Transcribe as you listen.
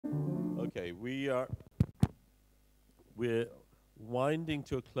Okay, we're winding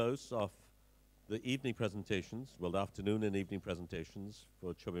to a close of the evening presentations, well, the afternoon and evening presentations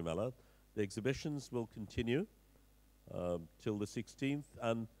for Chobimela. The exhibitions will continue till the 16th,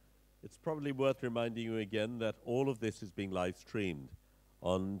 and it's probably worth reminding you again that all of this is being live streamed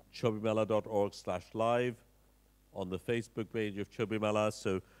on chobimela.org/live, on the Facebook page of Chobimela.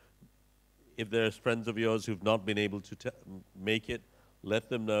 So if there's friends of yours who've not been able to make it, let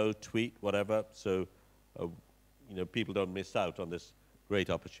them know, tweet, whatever, so you know, people don't miss out on this great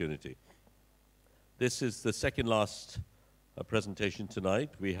opportunity. This is the second last presentation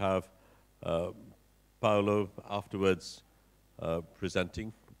tonight. We have Paolo afterwards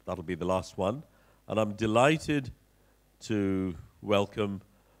presenting. That'll be the last one. And I'm delighted to welcome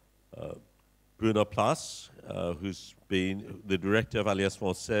Bruno Plas, who's been the director of Alliance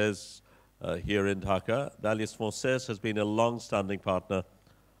Française here in Dhaka. The Alliance Française has been a long-standing partner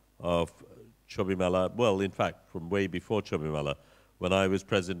of Chobimela, well, in fact, from way before Chobimela. When I was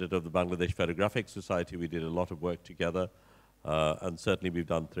president of the Bangladesh Photographic Society, we did a lot of work together, and certainly we've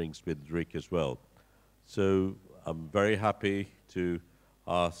done things with Rick as well. So I'm very happy to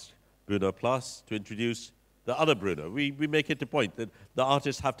ask Bruno Plas to introduce the other Bruno. We make it a point that the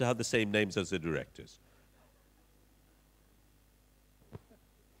artists have to have the same names as the directors.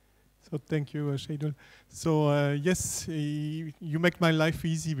 So thank you, Shaidul. So yes, you make my life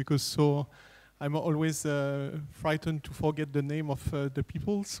easy because I'm always frightened to forget the name of the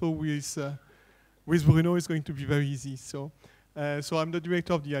people. So with Bruno, it's going to be very easy. So I'm the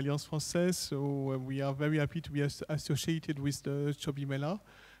director of the Alliance Française. So we are very happy to be associated with the Chobimela,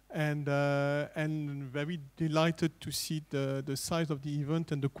 and very delighted to see the size of the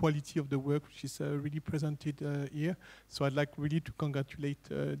event and the quality of the work which is really presented here. So I'd like really to congratulate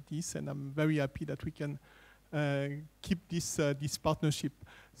this, and I'm very happy that we can keep this partnership.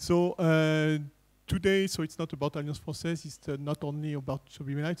 So today, so it's not about Alliance Française, it's not only about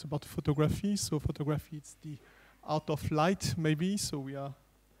Chobimela, it's about photography. So photography, it's the art of light, maybe. So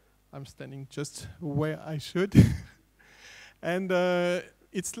I'm standing just where I should. And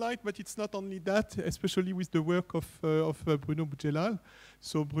it's light, but it's not only that, especially with the work of Bruno Boudjelal.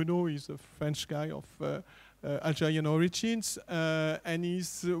 So Bruno is a French guy of Algerian origins, and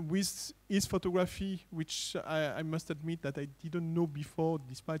he's with his photography, which I must admit that I didn't know before,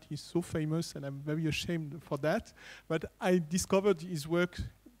 despite he's so famous, and I'm very ashamed for that. But I discovered his work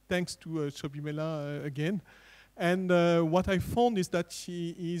thanks to Chobimela again. And what I found is that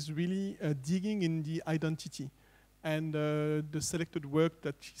he is really digging in the identity. And the selected work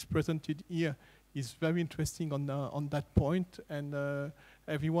that is presented here is very interesting on that point. And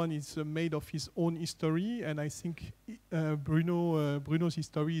everyone is made of his own history. And I think Bruno's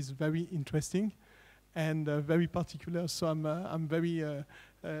history is very interesting and very particular. So I'm very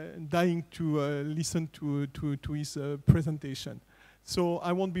dying to listen to his presentation. So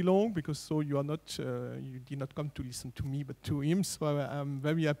I won't be long because you are not, you did not come to listen to me, but to him. So I'm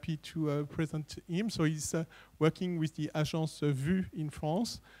very happy to present him. So he's working with the Agence Vue in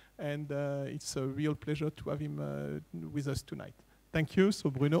France, and it's a real pleasure to have him with us tonight. Thank you.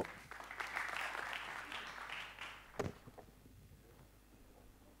 So Bruno.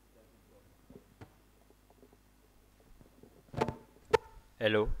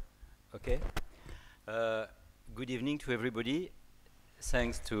 Hello. Okay. Good evening to everybody.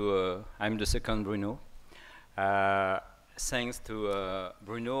 Thanks to, I'm the second Bruno. Thanks to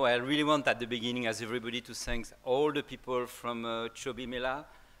Bruno. I really want at the beginning, as everybody, to thank all the people from Chobimela,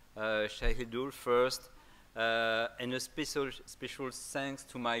 Shahidul first, and a special thanks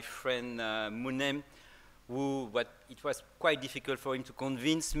to my friend Munem, it was quite difficult for him to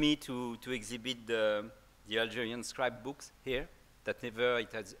convince me to exhibit the Algerian scrapbooks here, that never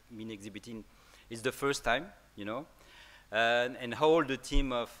it has been exhibited. It's the first time, you know. And all the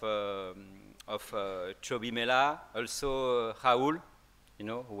team of Chobimela, also Raoul, you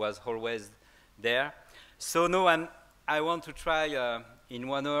know, who was always there. So now I want to try in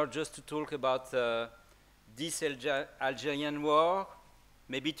 1 hour just to talk about this Algerian war,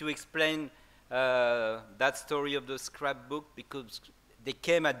 maybe to explain that story of the scrapbook, because they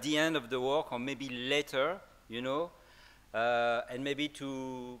came at the end of the war, or maybe later, you know, and maybe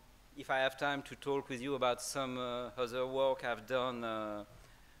to, if I have time, to talk with you about some other work I've done,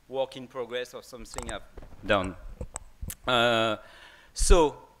 work in progress or something I've done.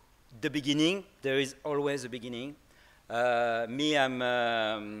 So, the beginning, there is always a beginning. Me,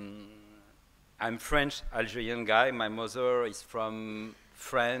 I'm French Algerian guy. My mother is from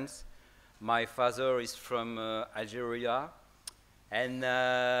France. My father is from Algeria. And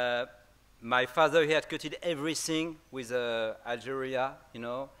my father, he had cutted everything with Algeria, you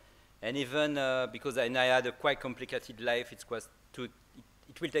know. And even because I had a quite complicated life, it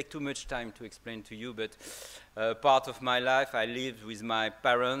will take too much time to explain to you, but part of my life I lived with my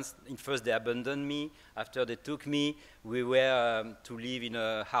parents. At first they abandoned me. After they took me, we were to live in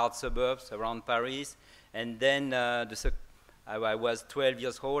hard suburbs around Paris. And then I was 12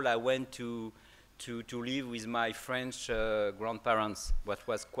 years old. I went to live with my French grandparents, what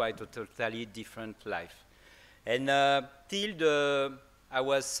was quite a totally different life. And till I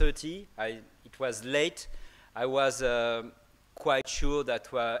was 30, it was late. I was quite sure that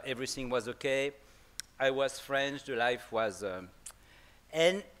everything was okay. I was French, the life was...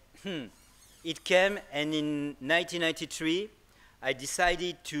 and it came, and in 1993, I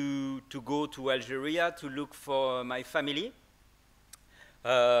decided to go to Algeria to look for my family.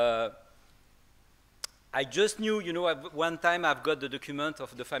 I just knew, you know, one time I've got the document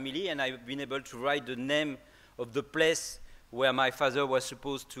of the family, and I've been able to write the name of the place where my father was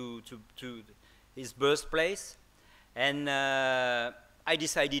supposed to his birthplace. And I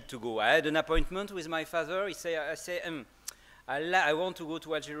decided to go. I had an appointment with my father. I said, I want to go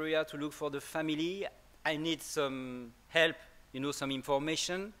to Algeria to look for the family. I need some help, you know, some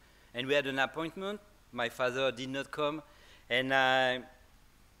information. And we had an appointment. My father did not come. And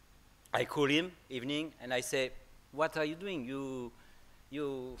I called him evening, and I said, what are you doing?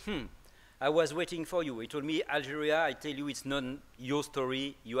 I was waiting for you. He told me, Algeria, I tell you, it's not your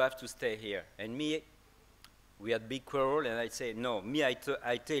story. You have to stay here. And me, we had big quarrel, and I say, no, me, I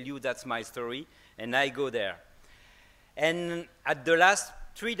tell you that's my story, and I go there. And at the last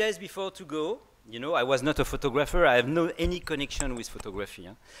 3 days before to go, you know, I was not a photographer. I have no any connection with photography.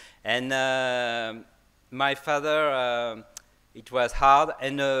 Huh? And my father, it was hard,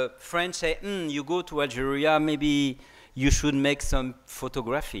 and a friend said, you go to Algeria, maybe you should make some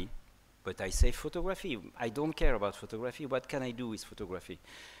photography. But I say, photography? I don't care about photography. What can I do with photography?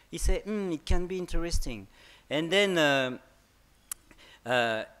 He said, it can be interesting. And then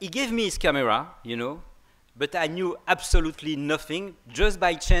he gave me his camera, you know, but I knew absolutely nothing. Just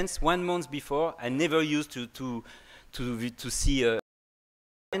by chance, 1 month before, I never used to see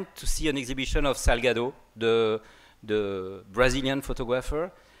an exhibition of Salgado, the Brazilian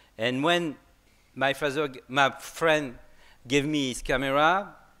photographer. And when my friend gave me his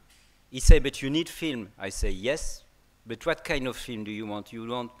camera, he said, but you need film. I say, yes, but what kind of film do you want? You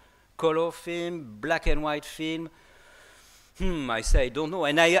want color film, black and white film? I say, I don't know.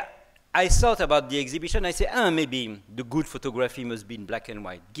 And I thought about the exhibition. I say, maybe the good photography must be in black and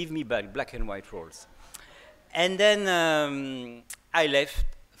white. Give me back black and white rolls. And then I left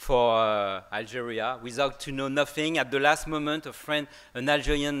for Algeria without to know nothing. At the last moment, an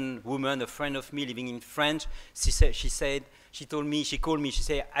Algerian woman, a friend of me living in France, she told me, she called me, she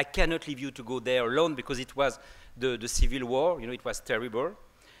said, I cannot leave you to go there alone because it was the civil war, you know, it was terrible.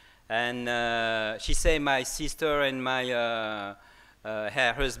 And she said, my sister and her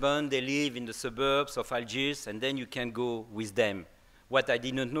husband, they live in the suburbs of Algiers, and then you can go with them. What I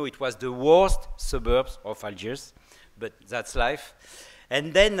did not know, it was the worst suburbs of Algiers, but that's life.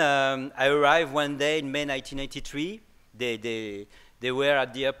 And then I arrived one day in May 1983. They were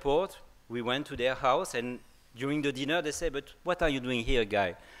at the airport. We went to their house, and during the dinner, they said, but what are you doing here,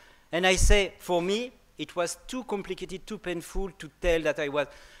 guy? And I say, for me, it was too complicated, too painful to tell that I was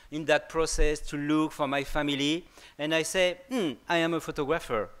in that process to look for my family. And I say, I am a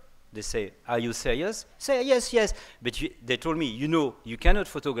photographer. They say, are you serious? I say, yes, yes. But they told me, you know, you cannot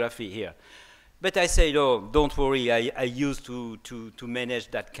photography here. But I say, no, don't worry. I used to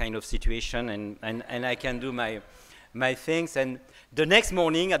manage that kind of situation, and I can do my things. And the next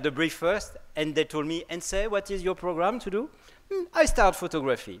morning at the breakfast, and they told me, and say, what is your program to do? I start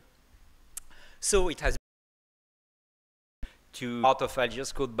photography. So it has to part of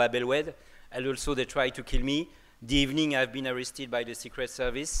Algiers called Bab El Oued, and also they tried to kill me. The evening I've been arrested by the Secret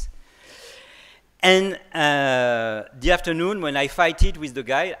Service. And the afternoon when I fight it with the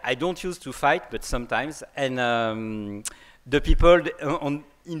guy, I don't used to fight, but sometimes, and the people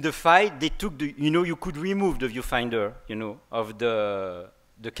in the fight, they took the, you know, you could remove the viewfinder, you know, of the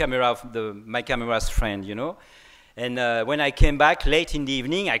camera of my camera's friend, you know. And when I came back late in the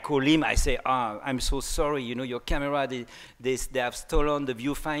evening, I called him. I say, I'm so sorry. You know, your camera, they have stolen the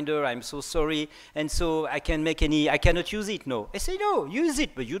viewfinder. I'm so sorry. And so I cannot use it. No. I say, no, use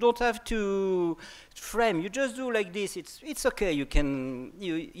it, but you don't have to frame. You just do like this. It's okay. You can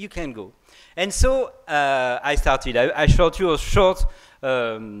go. And so I started. I showed you a short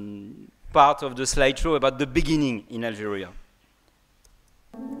part of the slideshow about the beginning in Algeria.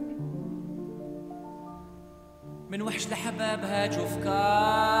 من وحش لحبابها جفكاري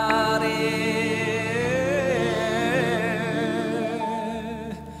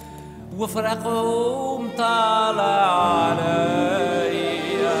وفرقهم طالع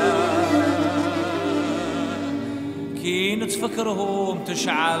عليا كي نتفكرهم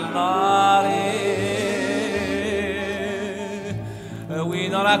تشعل ناري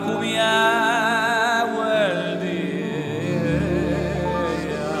وين راكم يا ولدي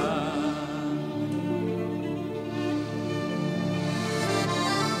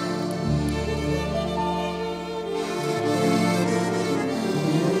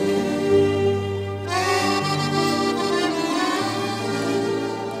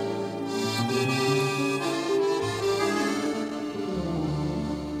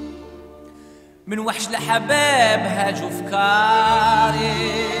من وحش لحباب هاجوا فكاري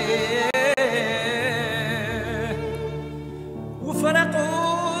وفرقوا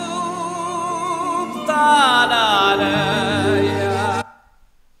طال عليا.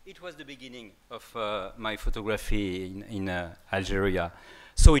 It was the beginning of my photography in Algeria.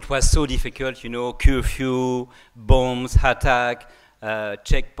 So it was so difficult, you know, curfew, bombs, attack,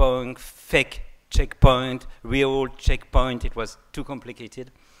 checkpoint, fake checkpoint, real checkpoint. It was too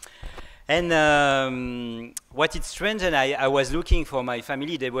complicated. And what is strange, and I was looking for my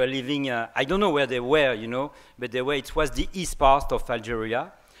family. They were living, I don't know where they were, you know, but they were, it was the east part of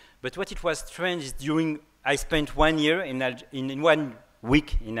Algeria. But what it was strange is I spent 1 year in 1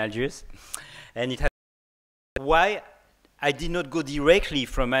 week in Algiers. And it had why I did not go directly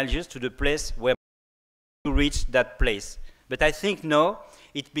from Algiers to the place where to reach that place. But I think no,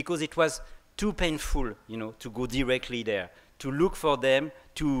 it's because it was too painful, you know, to go directly there, to look for them,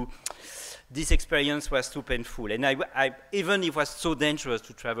 this experience was too painful. And even if it was so dangerous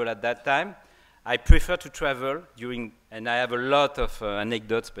to travel at that time, I prefer to travel during, and I have a lot of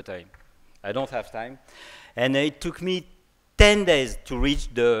anecdotes, but I don't have time. And it took me 10 days to reach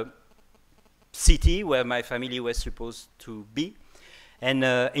the city where my family was supposed to be. And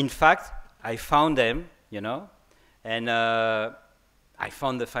in fact, I found them, you know, and I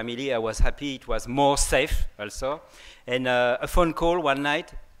found the family. I was happy. It was more safe also. And a phone call one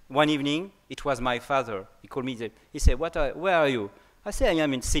evening, it was my father. He called me. He said, where are you? I said, I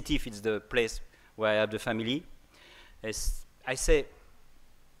am in city if it's the place where I have the family. I say,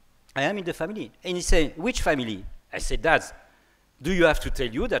 I am in the family. And he said, which family? I said, Dad, do you have to tell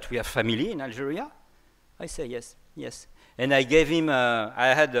you that we have family in Algeria? I said, yes, yes. And I gave him,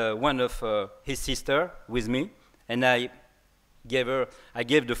 I had one of his sister with me, and I gave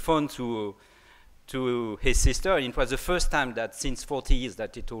the phone to his sister, and it was the first time that since 40 years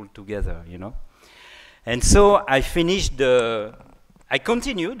that it all together, you know. And so I continued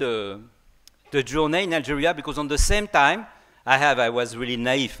the journey in Algeria, because on the same time, I was really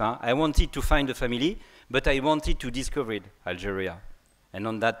naive. Huh? I wanted to find a family, but I wanted to discover Algeria. And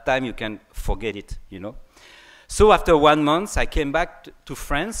on that time, you can forget it, you know. So after 1 month, I came back to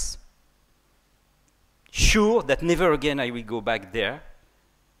France, sure that never again I will go back there,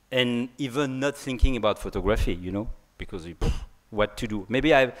 and even not thinking about photography, you know, because what to do.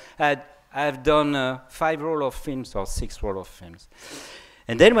 Maybe I've done 5 rolls of films or 6 rolls of films.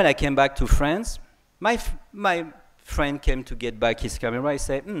 And then when I came back to France, my friend came to get back his camera. I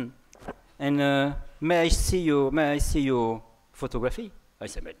said, and may I see your photography? I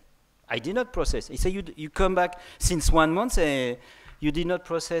said, but I did not process. He said, you come back since 1 month, you did not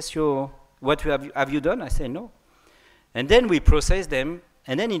process what have you done? I said, no. And then we processed them.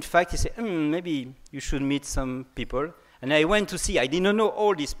 And then, in fact, he said, maybe you should meet some people. And I went to see, I didn't know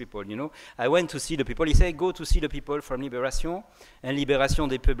all these people, you know. I went to see the people. He said, go to see the people from Libération. And Libération,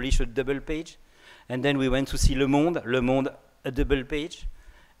 they published a double page. And then we went to see Le Monde, a double page.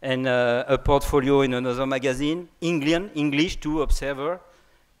 And a portfolio in another magazine, English to Observer.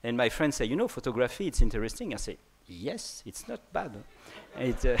 And my friend said, you know, photography, it's interesting. I said, yes, it's not bad.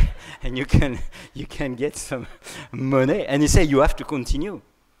 And you can get some money. And he said, you have to continue.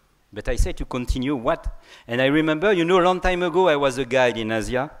 But I said, to continue what? And I remember, you know, a long time ago, I was a guide in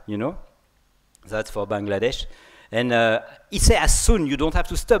Asia, you know. That's for Bangladesh. And he said, as soon, you don't have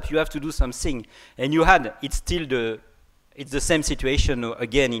to stop, you have to do something. And it's the same situation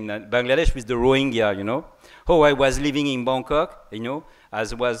again in Bangladesh with the Rohingya, you know. Oh, I was living in Bangkok, you know,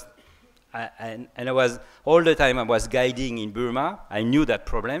 and I was, all the time I was guiding in Burma. I knew that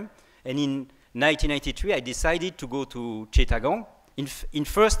problem. And in 1993, I decided to go to Chittagong.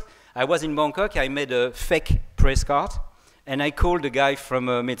 First, I was in Bangkok. I made a fake press card. And I called the guy from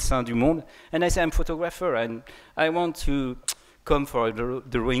Médecins du Monde. And I said, I'm a photographer, and I want to come for the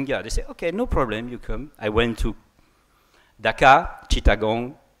Rohingya. They said, OK, no problem, you come. I went to Dhaka,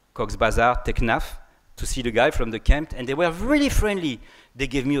 Chittagong, Cox's Bazar, Teknaf. to see the guy from the camp, and they were really friendly. They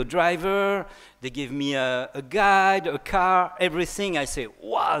gave me a driver, they gave me a guide, a car, everything. I say,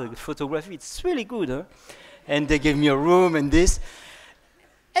 wow, photography, it's really good, huh? And they gave me a room and this.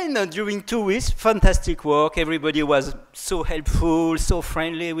 And during 2 weeks, fantastic work. Everybody was so helpful, so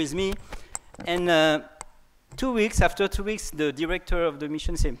friendly with me. And 2 weeks, after 2 weeks, the director of the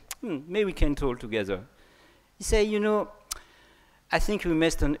mission said, maybe we can talk together. He said, you know, I think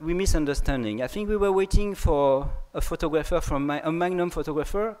we misunderstanding. I think we were waiting for a photographer from a Magnum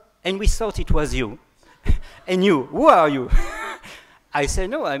photographer, and we thought it was you. And you, who are you? I said,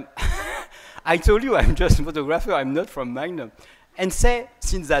 no, I told you I'm just a photographer, I'm not from Magnum. And say,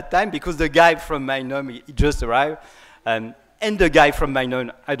 since that time, because the guy from Magnum, he just arrived, and the guy from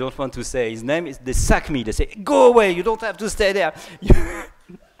Magnum, I don't want to say his name, they sack me. They say, go away, you don't have to stay there.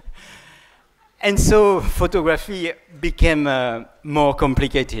 And so photography became more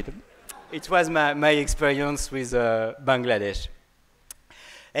complicated. It was my experience with Bangladesh.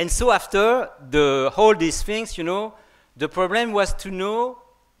 And so after all these things, you know, the problem was to know,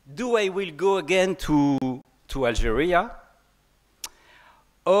 do I will go again to Algeria?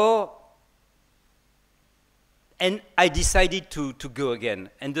 And I decided to go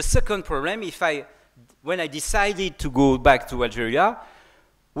again. And the second problem, when I decided to go back to Algeria,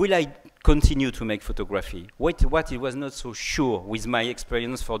 will I continue to make photography? What it was not so sure with my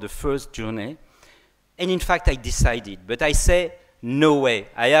experience for the first journey. And in fact, I decided, but I say, no way,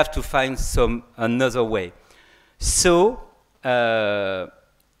 I have to find another way. So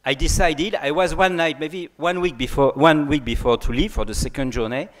I decided, I was one night, maybe 1 week before to leave for the second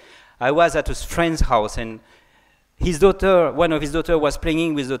journey, I was at a friend's house, and his daughter, one of his daughters was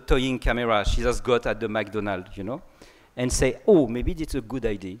playing with a towing camera she just got at the McDonald's, you know, and say, oh, maybe it's a good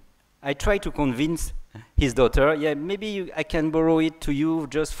idea. I tried to convince his daughter, yeah, maybe I can borrow it to you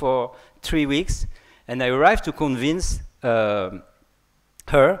just for 3 weeks. And I arrived to convince her,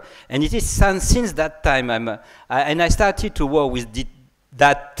 and it is since that time, and I started to work with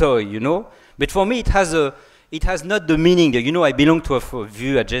that toy, you know. But for me, it has not the meaning. You know, I belong to a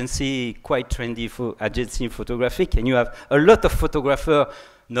view agency, quite trendy agency photographic, and you have a lot of photographers,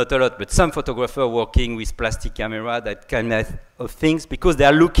 not a lot, but some photographers working with plastic camera, that kind of things, because they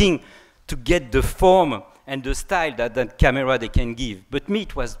are looking to get the form and the style that camera they can give. But me,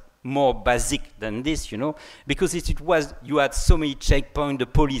 it was more basic than this, you know, because you had so many checkpoints, the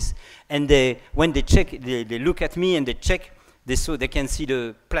police, and when they check, they look at me and they check, they can see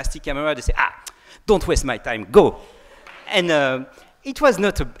the plastic camera, they say, don't waste my time, go. And it was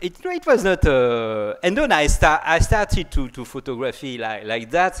not, and then I started to photography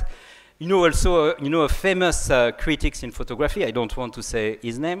like that. You know, also, you know, a famous critic in photography, I don't want to say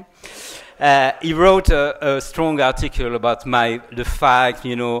his name, he wrote a strong article about the fact,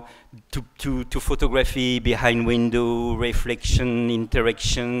 you know, to photography behind window, reflection,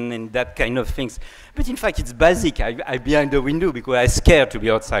 interaction, and that kind of things. But in fact, it's basic. I'm behind the window because I'm scared to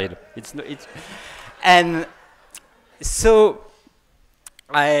be outside. And so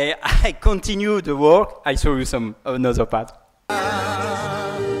I continued the work. I show you another part.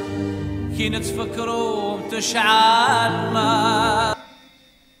 كنت تفكروا تشعل ما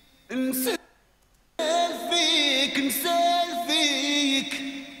نسال فيك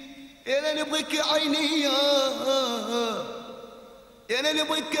يا نبغيك عيني يا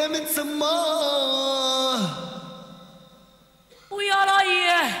نبغيك من سماه ويا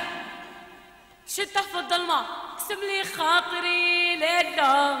ريه شتح في الظلمة اقسم لي خاطري لا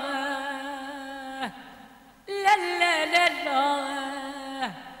لا لا لا لا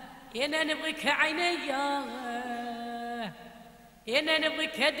لا يا نبغيك عيني يا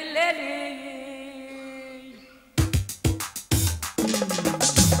نبغيك دلالي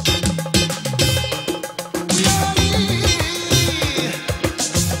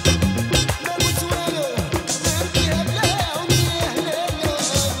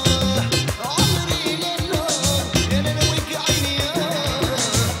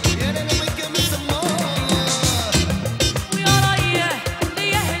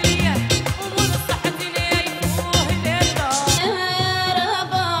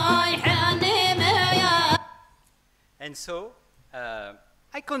And so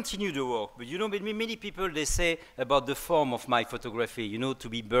I continue the work, but you know, many people, they say about the form of my photography, you know, to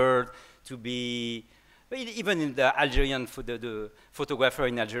be bird, to be, even in the Algerian, the photographer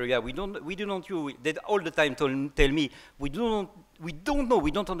in Algeria, they all the time tell me, we don't know,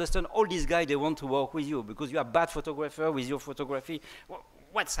 we don't understand all these guys, they want to work with you because you are a bad photographer with your photography.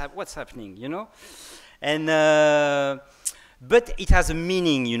 What's happening, you know? And but it has a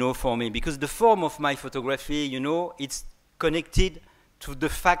meaning, you know, for me, because the form of my photography, you know, it's connected to the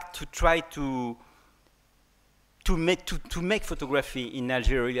fact to try to to make photography in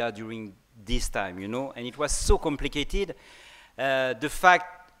Algeria during this time, you know, and it was so complicated. The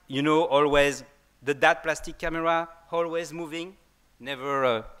fact, you know, always that plastic camera, always moving,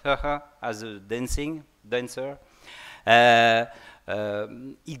 never as a dancer. It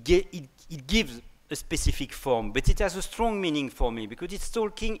gives a specific form, but it has a strong meaning for me because it's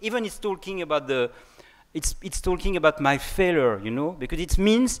talking, even it's talking about it's talking about my failure, you know, because it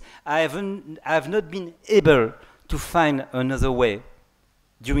means I have not been able to find another way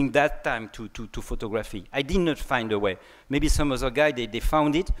during that time to photography. I did not find a way. Maybe some other guy, they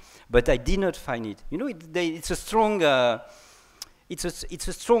found it, but I did not find it. You know, it's a strong, it's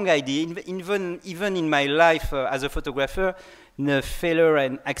a strong idea. Even in my life as a photographer, failure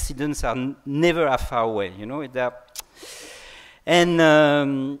and accidents are never far away. You know,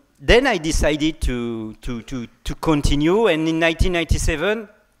 and then I decided to continue. And in 1997,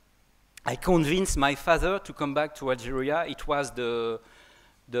 I convinced my father to come back to Algeria. It was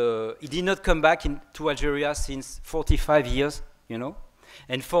he did not come back to Algeria since 45 years, you know.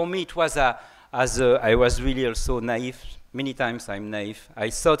 And for me, it was I was really also naive. Many times I'm naive. I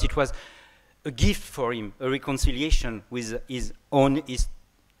thought it was a gift for him, a reconciliation with his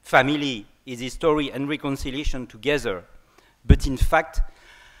family, his story, and reconciliation together. But in fact,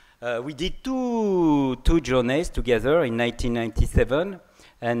 we did two journeys together in 1997.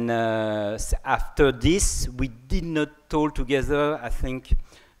 And after this, we did not talk together, I think,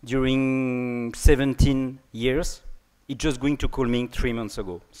 during 17 years. It just going to culminate 3 months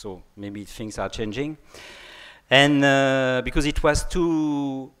ago. So maybe things are changing. And because it was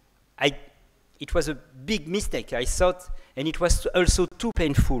it was a big mistake, I thought, and it was also too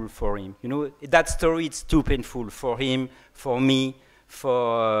painful for him. You know, that story, it's too painful for him, for me,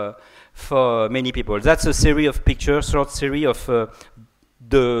 for many people. That's a series of pictures, short series of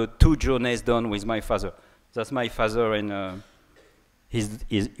the two journeys done with my father. That's my father and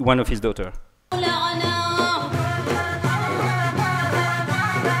one of his daughters.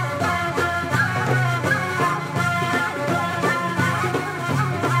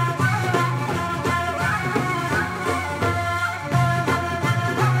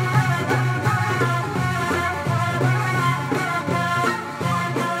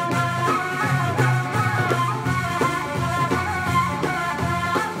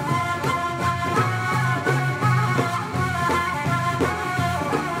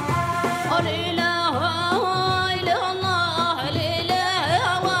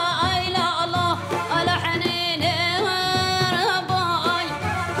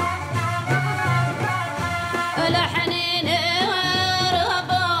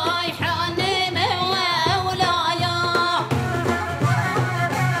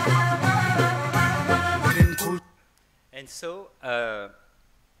 And so,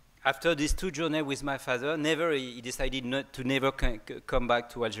 after these two journeys with my father, he decided not to never come back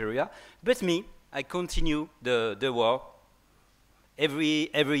to Algeria. But me, I continue the war.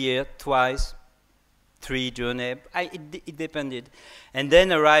 Every year, twice, 3 journeys. It depended. And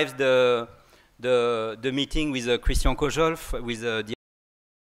then arrives the meeting with Christian Kojolf, with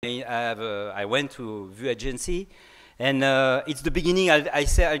I went to Vue Agency. And it's the beginning,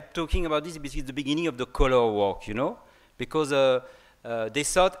 I'm talking about this because it's the beginning of the color work, you know? Because they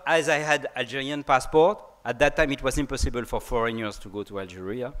thought, as I had Algerian passport, at that time it was impossible for foreigners to go to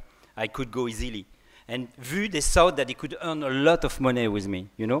Algeria. I could go easily. And Vue, they thought that they could earn a lot of money with me,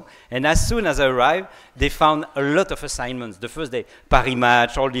 you know? And as soon as I arrived, they found a lot of assignments. The first day, Paris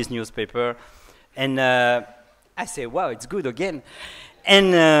Match, all these newspapers. And I say, wow, it's good again.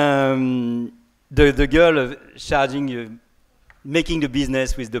 And the girl charging making the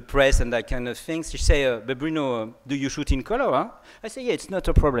business with the press and that kind of things, she say, but Bruno, do you shoot in color, huh? I say, yeah, it's not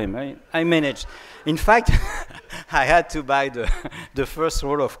a problem. I manage. In fact, I had to buy the first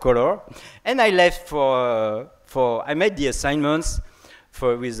roll of color, and I left I made the assignments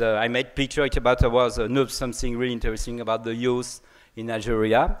I made picture about something really interesting about the youth in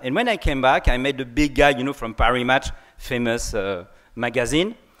Algeria. And when I came back, I met the big guy, you know, from Paris Match, famous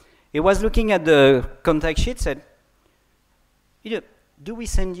magazine. He was looking at the contact sheet, said, do we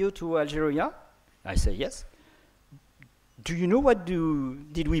send you to Algeria? I said, yes. Do you know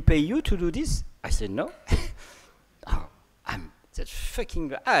did we pay you to do this? I said, no. Oh, I'm that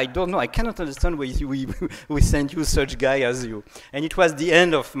fucking, I don't know, I cannot understand why we send you such guy as you. And it was the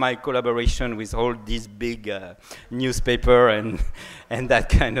end of my collaboration with all these big newspaper and that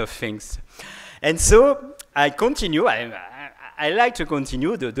kind of things. And so I continue, I like to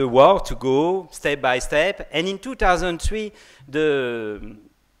continue the work, to go step by step. And in 2003,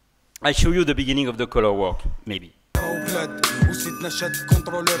 I show you the beginning of the color work, maybe. وسيدنا شاد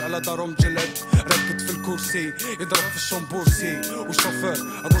كنترولر على دارهم جلاد ركد في الكرسي يضرب في الشمبورسي والشوفور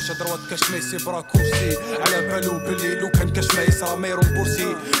اغوش دروات كاش ما يسيب راكورسي على بالو بلي لو كان كاش ما يسرى ما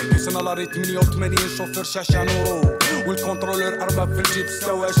يرمبورسي يوصلنا لاري 88 شوفور شاشة نورو والكونترولور ارباب في الجيب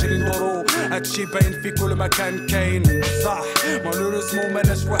 26 دورو هادشي باين في كل مكان كاين صح مالوريزمون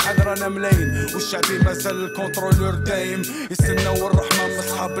ماناش واحد رانا ملاين والشعبي مازال الكونترولور دايم يستناو الرحمة من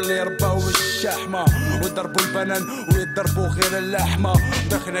صحاب اللي رباو الشحمة ويضربوا البنان ويضربوا غير اللحمة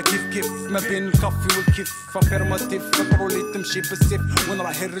داخلة كيف ما بين الكافي والكيف افيرماتيف فكروا لي تمشي بالسيف وين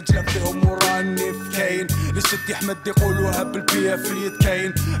راهي الرجلة فيهم وراني كاين اللي شد يحمد يقولوها بالبيا في اليد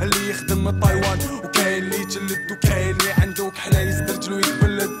كاين اللي يخدم من تايوان وكاين اللي يجلد وكاين اللي عنده كحلة يسترجل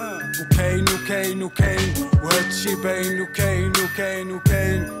ويتبلد وكاين وهادشي باين وكاين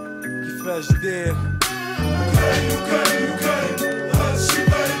كيفاش دير وكاين هادشي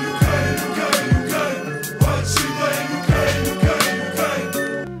باين وهادشي باين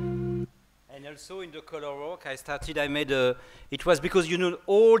And also in the color work, I made it was because you know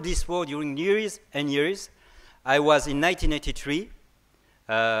all this war during years and years. I was in 1983.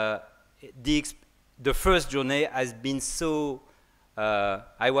 The first journey has been so,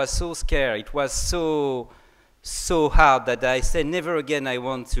 I was so scared. It was so hard that I said never again I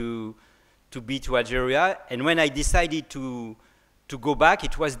want to be to Algeria. And when I decided to go back,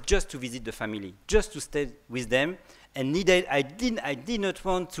 it was just to visit the family, just to stay with them. And I did not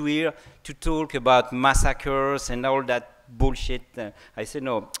want to hear to talk about massacres and all that bullshit. I said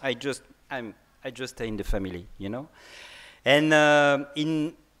no. I just stay in the family, you know. And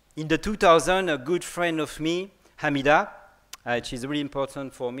in the 2000, a good friend of me, Hamida, she's really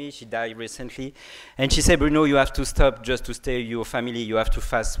important for me. She died recently, and she said, "Bruno, you have to stop just to stay your family. You have to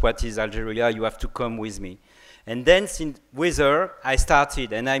fast. What is Algeria? You have to come with me." And then with her, I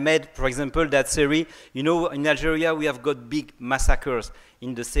started, and I made, for example, that series. You know, in Algeria, we have got big massacres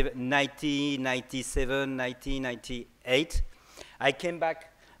in the 1997, 1998. I came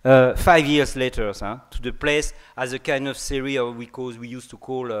back 5 years later to the place as a kind of series, or we used to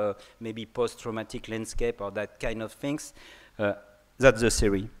call maybe post-traumatic landscape or that kind of things. That's the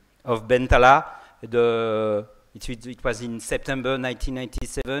series of Bentala. It was in September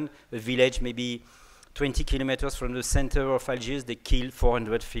 1997, a village maybe 20 kilometers from the center of Algiers. They killed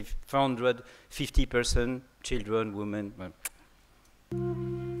 450 persons, children, women.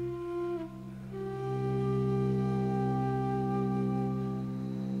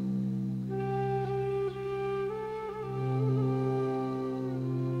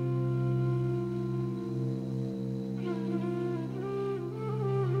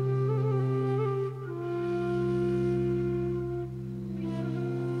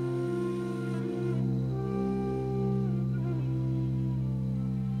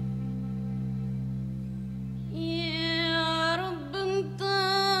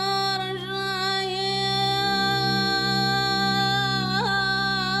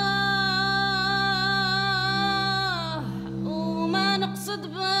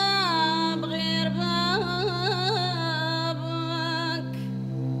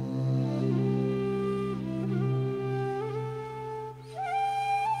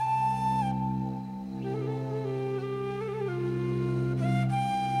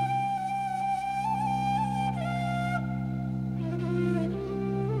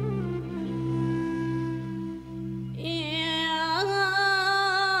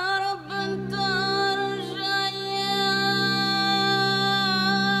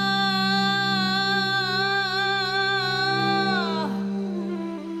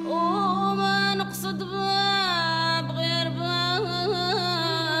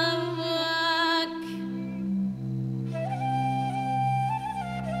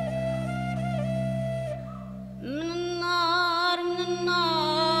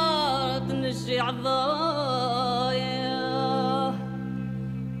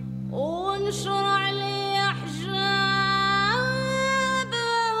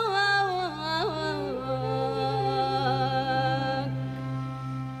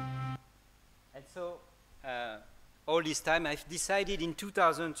 All this time, I've decided in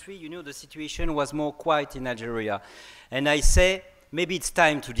 2003, you know, the situation was more quiet in Algeria. And I say, maybe it's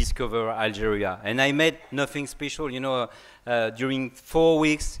time to discover Algeria. And I made nothing special, you know, during 4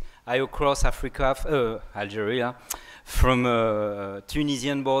 weeks, I crossed Africa, Algeria, from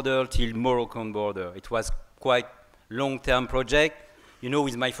Tunisian border till Moroccan border. It was quite long-term project. You know,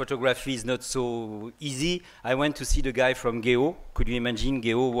 with my photography, it's not so easy. I went to see the guy from Geo. Could you imagine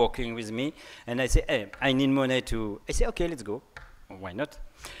Geo working with me? And I said, hey, I need money to... I said, okay, let's go. Why not?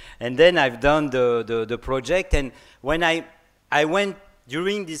 And then I've done the project. And when I went,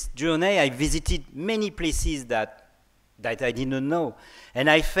 during this journey, I visited many places that that I didn't know. And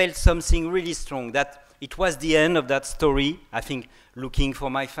I felt something really strong, that it was the end of that story. I think looking for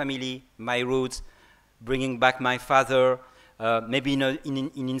my family, my roots, bringing back my father, maybe in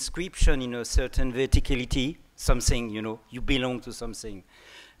an inscription, in a certain verticality, something, you know, you belong to something.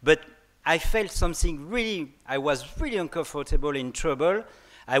 But I felt something really, I was really uncomfortable, in trouble.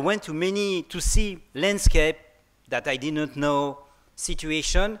 I went to see landscape that I didn't know,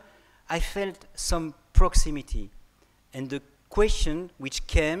 situation. I felt some proximity. And the question which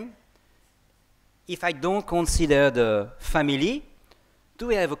came, if I don't consider the family,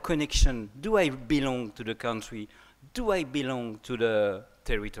 do I have a connection? Do I belong to the country? Do I belong to the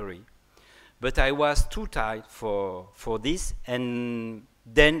territory? But I was too tired for this, and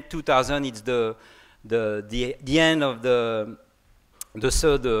then 2000, it's the end of the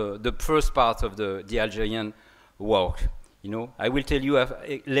first part of the Algerian war. You know, I will tell you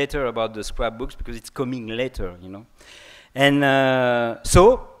later about the scrapbooks because it's coming later. You know, and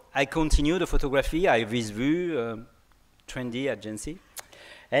so I continue the photography. I Visvu, trendy agency,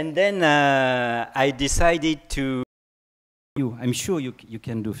 and then I decided to. I'm sure you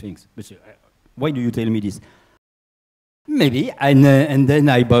can do things, but why do you tell me this? Maybe, and then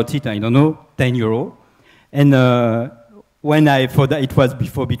I bought it. I don't know, €10, and. When for that, it was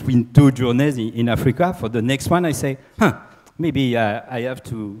between 2 journeys in Africa. For the next one, I say, maybe I have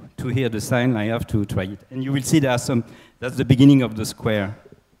to hear the sign, I have to try it. And you will see there are some, that's the beginning of the square.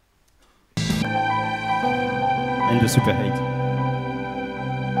 And the Super 8.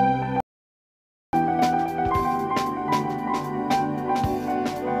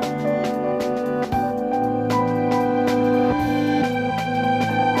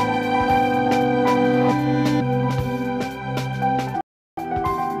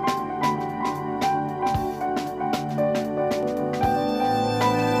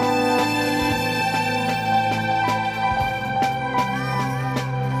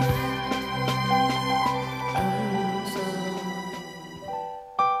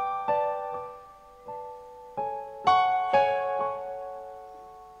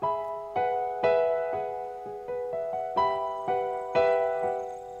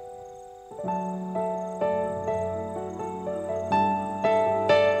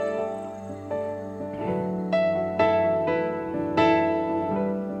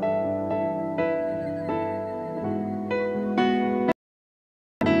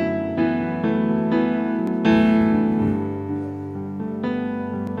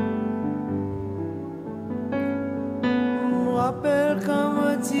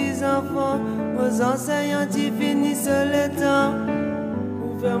 Aux enseignants qui finissent le temps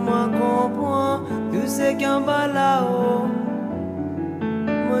pour faire moi comprendre tout ce qui en bas là-haut.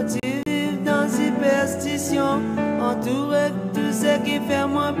 Moi tu vis dans superstition, entouré de tout ce qui fait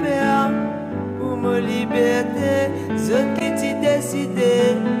moi peur. Pour me liberté, ce qui t'y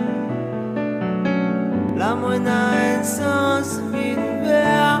décidé. La moine a un sens, une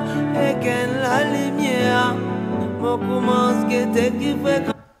vert, et qu'elle la lumière. Moi commence que t'es qui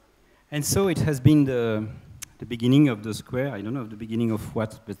fait. And so it has been the beginning of the square. I don't know the beginning of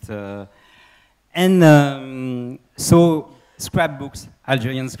what, but so scrapbooks,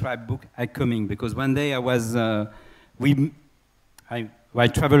 Algerian scrapbook, are coming because one day I was I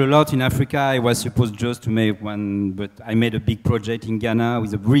travel a lot in Africa. I was supposed just to make one, but I made a big project in Ghana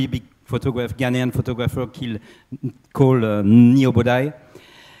with a really big Ghanaian photographer called Nio Bodai.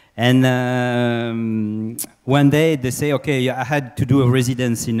 And one day they say, okay, I had to do a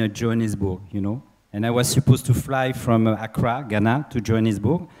residence in Johannesburg, you know, and I was supposed to fly from Accra, Ghana, to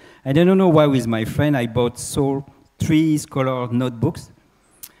Johannesburg. I don't know why with my friend I bought 3 scholar notebooks,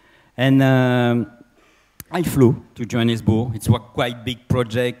 and I flew to Johannesburg. It's a quite big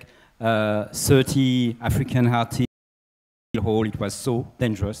project, 30 African artists. It was so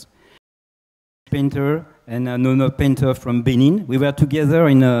dangerous. Painter and another painter from Benin. We were together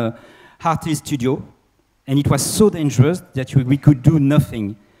in a artist studio, and it was so dangerous that we could do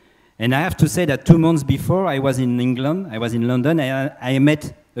nothing. And I have to say that 2 months before, I was in England, I was in London, and I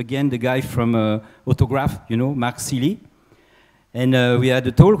met again the guy from Autograph, you know, Mark Seeley. And we had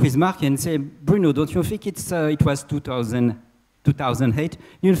a talk with Mark and said, Bruno, don't you think it was 2008?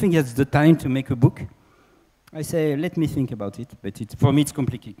 You don't think it's the time to make a book? I say, let me think about it, but for me it's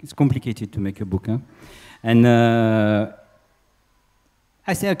complicated to make a book. Huh? And I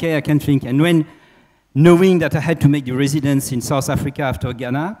say, okay, I can think. And when, knowing that I had to make the residence in South Africa after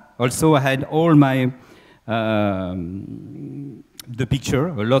Ghana, also I had all my, the picture,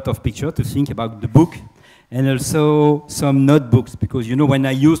 a lot of picture to think about the book, and also some notebooks, because you know, when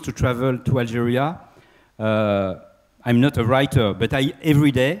I used to travel to Algeria, I'm not a writer, but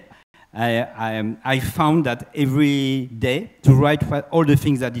every day, I found that every day to write all the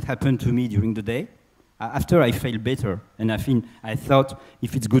things that did happen to me during the day. After I felt better, and I thought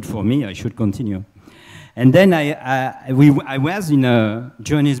if it's good for me, I should continue. And then I was in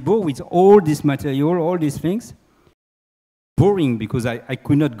Johannesburg with all this material, all these things. Boring because I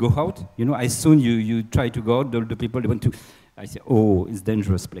could not go out. You know, as soon you try to go out, the people want to. I say, oh, it's a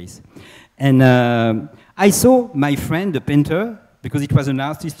dangerous place. And I saw my friend, the painter, because it was an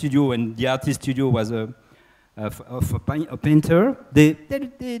artist studio, and the artist studio was a painter.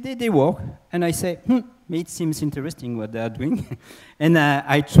 They work, and I say, it seems interesting what they are doing. And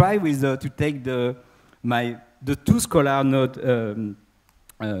I try with to take the 2 Scholar Note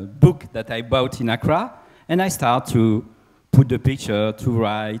book that I bought in Accra, and I start to put the picture, to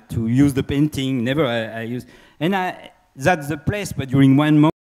write, to use the painting. Never I use, and that's the place. But during 1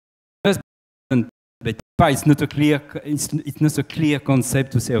 month, but it's not a clear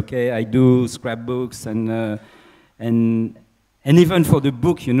concept to say, okay, I do scrapbooks and even for the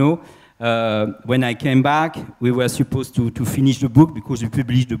book, you know. When I came back, we were supposed to finish the book because we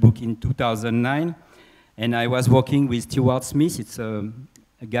published the book in 2009, and I was working with Stuart Smith. It's a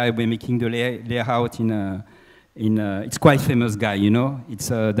guy we're making the layout it's quite famous guy, you know. It's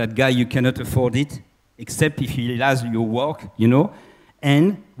that guy you cannot afford it, except if he has your work, you know.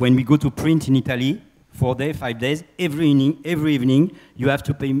 And when we go to print in Italy, 4 days, 5 days, every evening, you have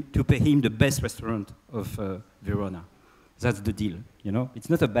to pay him the best restaurant of Verona. That's the deal, you know. It's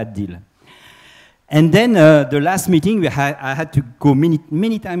not a bad deal. And then the last meeting, I had to go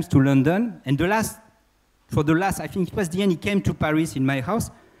many times to London. And for the last, I think it was the end, he came to Paris in my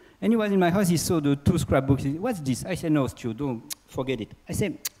house. And he was in my house, he saw the 2 scrapbooks. He said, what's this? I said, no, Stu, don't forget it. I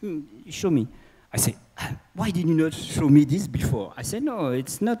said, show me. I said, why did you not show me this before? I said, no,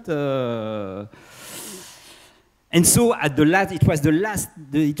 it's not... And so at the last, it was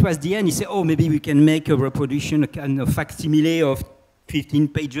the end. He said, oh, maybe we can make a reproduction, a kind of facsimile of 15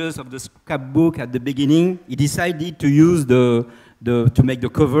 pages of the scrapbook at the beginning. He decided to use to make the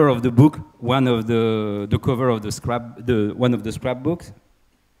cover of the book, one of the cover of one of the scrapbooks.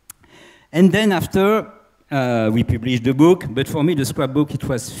 And then after, we published the book, but for me, the scrapbook, it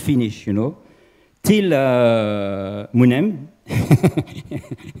was finished, you know, till Munem,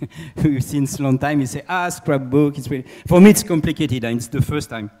 who since long time, he said, scrapbook, it's really, for me, it's complicated, and it's the first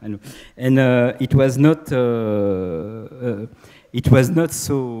time, I know. And it was not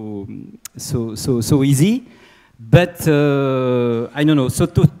so easy. But I don't know, so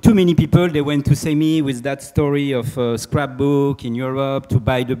too many people, they went to see me with that story of scrapbook in Europe to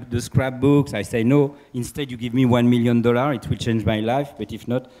buy the scrapbooks. I say, no, instead you give me $1 million, it will change my life, but if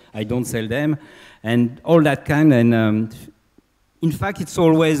not, I don't sell them. And all that kind, and in fact, it's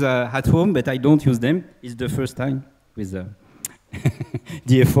always at home, but I don't use them. It's the first time with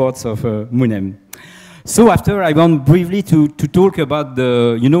the efforts of Munem. So after, I want briefly to talk about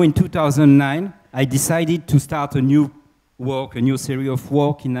you know, in 2009, I decided to start a new series of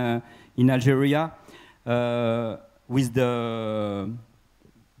work in Algeria with the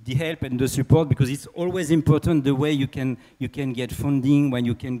help and the support, because it's always important the way you can get funding, when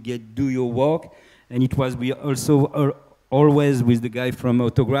you can do your work. And it was also always with the guy from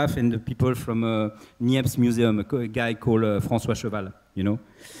Autograph and the people from Niepce Museum, a guy called François Cheval, you know.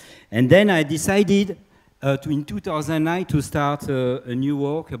 And then I decided in 2009 to start a new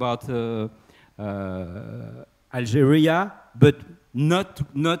work about Algeria, but not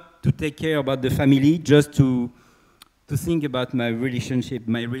to take care about the family, just to think about my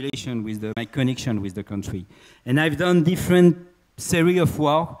relation with my connection with the country. And I've done different series of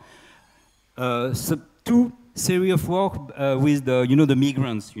work, 2 series of work with the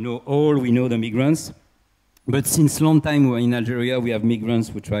migrants. You know, all we know the migrants, but since long time in Algeria we have migrants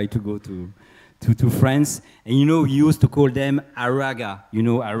who try to go to France, and you know, we used to call them Araga. You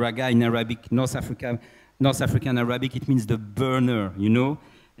know, Araga in Arabic, North African Arabic, it means the burner, you know.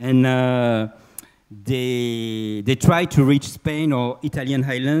 And they try to reach Spain or Italian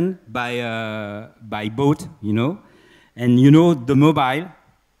island by boat, you know. And you know, the mobile,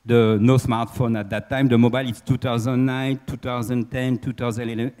 no smartphone at that time, the mobile is 2009, 2010,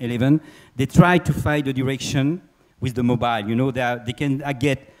 2011. They try to find the direction with the mobile, you know, they can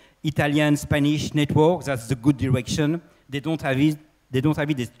get Italian, Spanish network, that's the good direction. They don't have it, they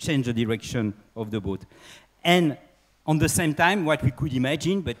change the direction of the boat. And on the same time, what we could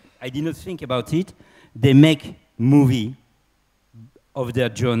imagine, but I did not think about it, they make movie of their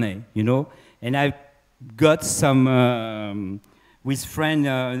journey, you know? And I got some, with friends,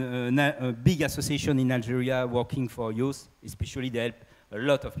 a big association in Algeria working for youth, especially they help a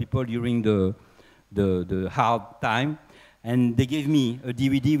lot of people during the hard time. And they gave me a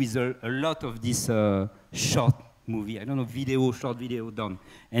DVD with a lot of this short movie, I don't know, short video done.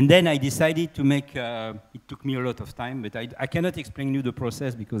 And then I decided to make, it took me a lot of time, but I cannot explain you the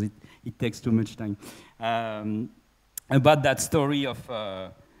process because it takes too much time. About that story of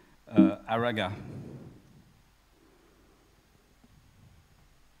Araga.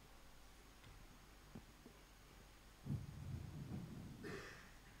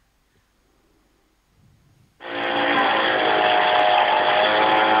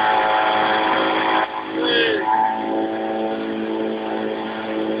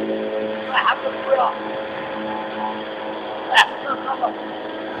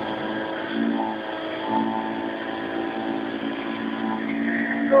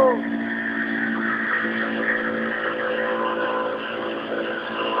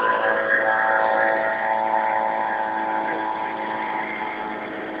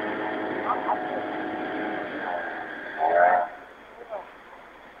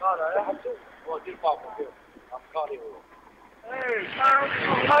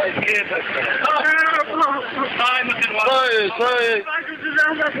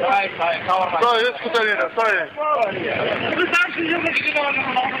 اسكت علينا طيب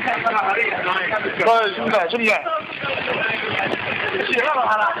جمع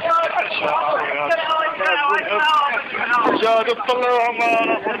جاد طلعوا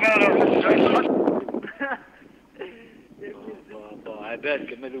معنا فرمانا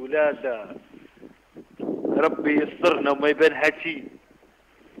عباد كما الولاد ربي يسترنا وما يبان حتى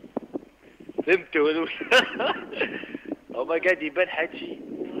فهمتوا وما قاعد يبان حتى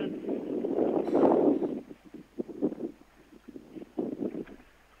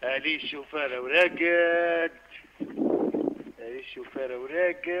هذه الشوفارة وراقد هذه الشوفارة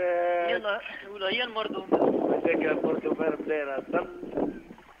وراقد يلا ولا هي المردوم هذاك المردوم بداير الضل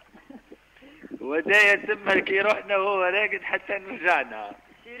ودايا تما كي رحنا وهو راقد حتى رجعنا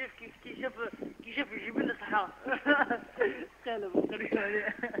شريف كي شاف الجبل صحا قالب الطريقة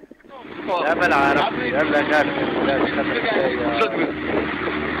عليه لا بالعرب يلا غالب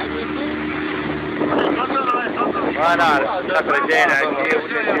ما نعرف الفترة الجاية عندي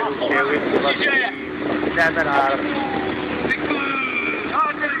لا بالعرب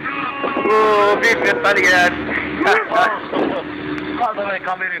وفي الطريقات هذا ما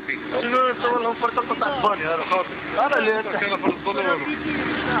يكاميرين فيك شنو نصور لهم فرصة تاع اسبانيا هذا خاطر هذا اللي كان فرصة له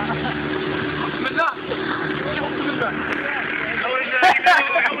بسم الله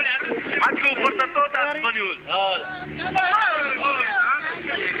عندكم فرصة تاع اسبانيول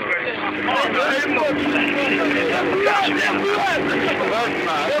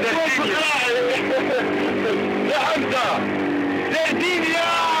يا حمزة زيدين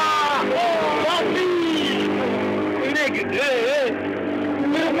يا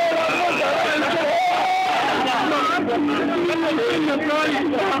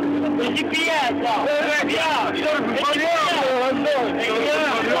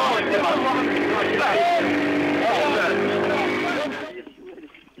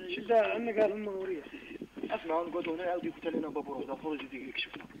شدا عندنا قال هم غوريه اسمع نقعدوا هنا يعاودوا يفتح لنا بابور هذا خرج يدي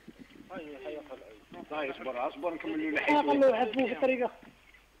يكشفنا هاي حياة طيب اصبر نكملوا الحين والله يحبوا في الطريقه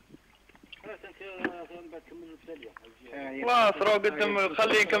خلاص رو قدم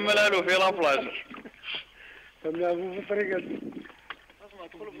خليه يكملها له في لابلاج كملها في الطريقه اسمع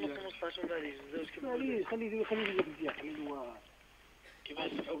تدخلوا في نص 15 دقيقه زوج كمل خليه مزيان خليه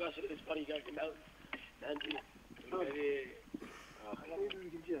كيفاش حقاس الطريقه كنعاود عندي هذه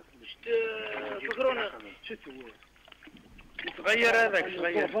فكرونا شفتوا تغير هذاك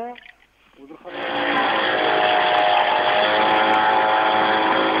تغير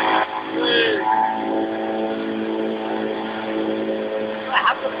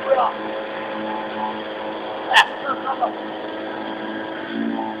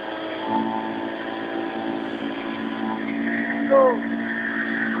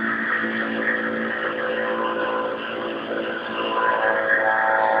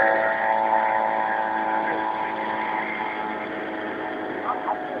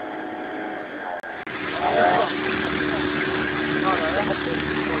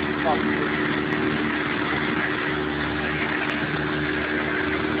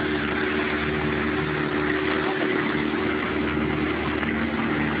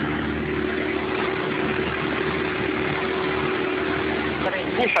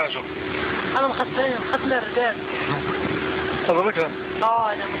انا مختنا الرجال صدقك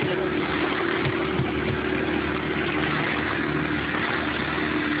انا مختنا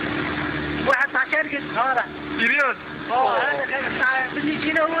واحد تاع شركة هذا إلياس هذا كان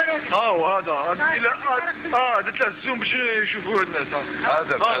بالنسبة هو هذا درت له الزوم باش يشوفوه الناس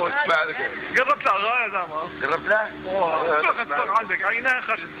هذا قربت له غاية زعما قربت له عندك عيناه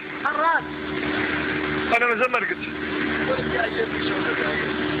خرجت حراس أنا مازال ما رقدتش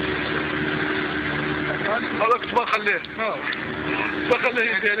هذا كنت بخليه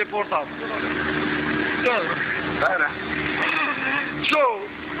بخليه يدير لي بورطابل شو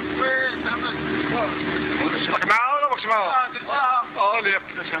راك معاه ولا ماكش معاه؟ ليق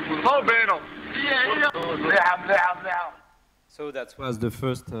هو بينهم مليحة So that was the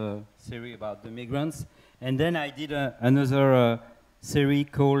first series about the migrants. And then I did another series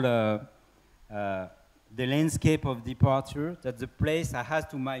called The Landscape of Departure. That's the place I had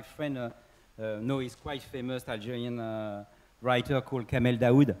to my friend, he's quite famous Algerian writer called Kamel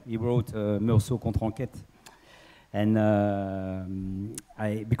Daoud. He wrote Meursault contre enquête. And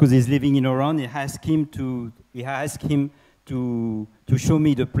because he's living in Oran, he asked him to show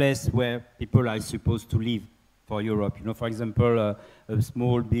me the place where people are supposed to live for Europe. You know, for example, a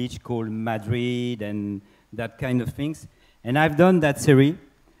small beach called Madrid and that kind of things. And I've done that series,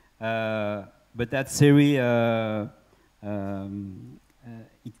 but that series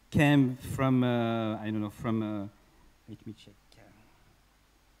it came from I don't know, from let me check.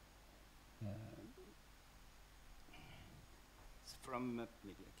 From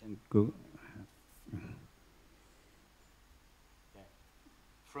maybe I can go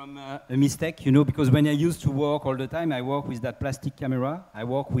from a mistake, you know, because when I used to work all the time, I work with that plastic camera, I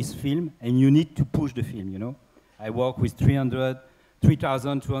work with film, and you need to push the film, you know. I work with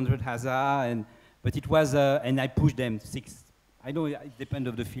 3,200 Hazard, but it was, and I pushed them I know it depends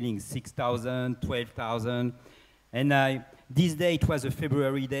on the feeling, 6,000, 12,000, and this day it was a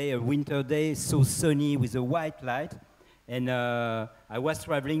February day, a winter day, so sunny with a white light. And I was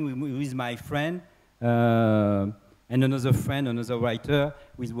traveling with my friend and another friend, another writer,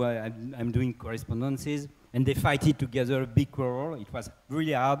 with who I'm doing correspondences. And they fight it together, a big quarrel. It was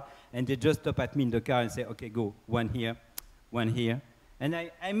really hard. And they just stop at me in the car and say, okay, go, one here, one here. And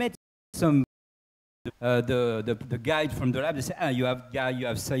I met some, the guide from the lab. They say, you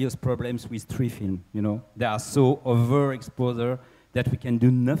have serious problems with 3 film, you know. They are so overexposure that we can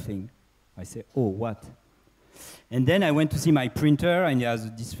do nothing. I say, oh, what? And then I went to see my printer, and he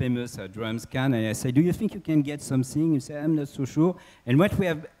has this famous drum scan, and I said, do you think you can get something? He said, I'm not so sure. And what we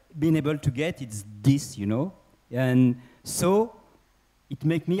have been able to get is this, you know? And so it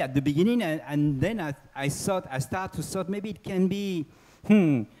made me, at the beginning, and then I started to thought maybe it can be,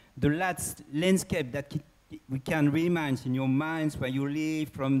 the last landscape that we can remind in your minds where you live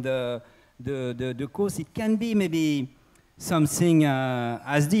from the coast. It can be maybe something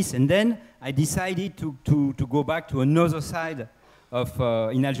as this. And then I decided to go back to another side of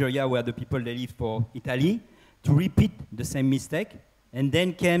in Algeria where the people they live for Italy, to repeat the same mistake. And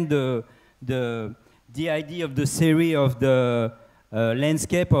then came the idea of the series of the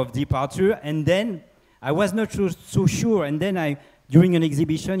landscape of departure. And then I was not so sure. And then during an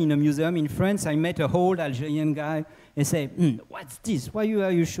exhibition in a museum in France, I met an old Algerian guy and said, what's this? Why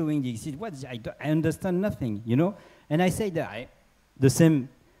are you showing this? I understand nothing, you know? And I said that the same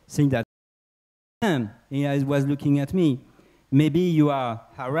thing that he was looking at me. Maybe you are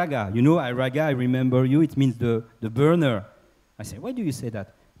Haraga. You know, Haraga, I remember you, it means the burner. I said, why do you say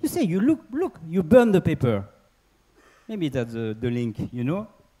that? You say, you look, you burn the paper. Maybe that's the link, you know?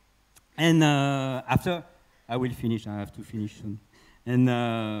 And after, I will finish, I have to finish soon.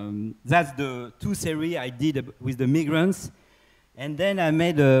 And that's the 2 series I did with the migrants. And then I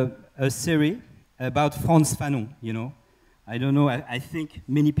made a series about Frantz Fanon, you know. I don't know, I think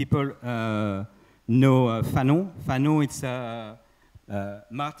many people know Fanon. Fanon, it's a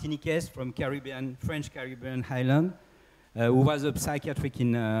Martiniquez from French Caribbean island, who was a psychiatric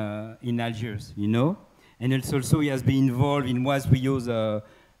in Algiers, you know. And also he has been involved in what we use the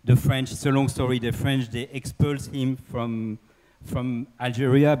French, it's a long story, the French, they expelled him from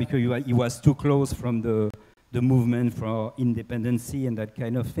Algeria because he was too close from the movement for independence and that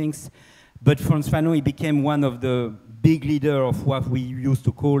kind of things. But Frantz Fanon, he became one of the big leaders of what we used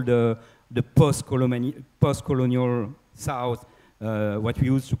to call the post-colonial South, what we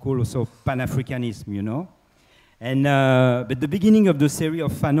used to call also Pan-Africanism, you know. And but the beginning of the series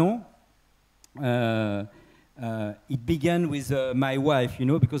of Fanon, it began with my wife, you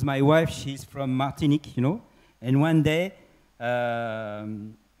know, because my wife, she's from Martinique, you know. And one day,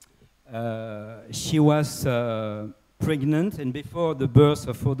 she was pregnant, and before the birth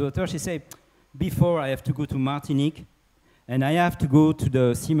of her daughter, she said, before I have to go to Martinique, and I have to go to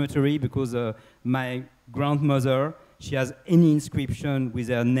the cemetery because my grandmother, she has any inscription with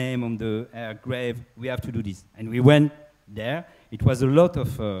her name on her grave. We have to do this. And we went there. It was a lot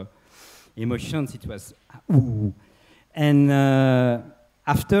of emotions. It was, ooh. And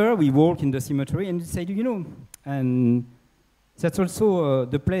after, we walked in the cemetery and said, you know, and that's also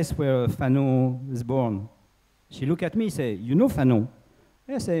the place where Fanon was born. She looked at me and said, you know Fanon?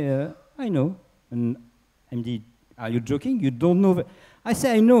 I say, I know. And indeed, are you joking? You don't know? I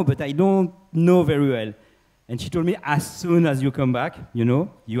say, I know, but I don't know very well. And she told me, as soon as you come back, you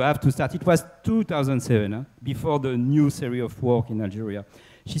know, you have to start. It was 2007, before the new series of work in Algeria.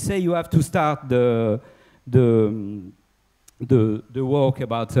 She said, you have to start the work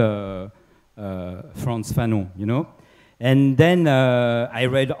about Frantz Fanon, you know. And then I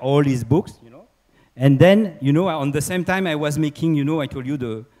read all his books, you know. And then, you know, on the same time I was making, you know, I told you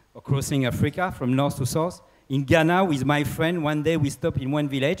the crossing Africa from north to south. In Ghana with my friend, one day we stopped in one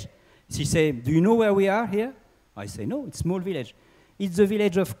village. She said, do you know where we are here? I say, no, it's a small village. It's the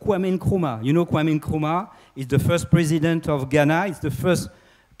village of Kwame Nkrumah. You know Kwame Nkrumah is the first president of Ghana. It's the first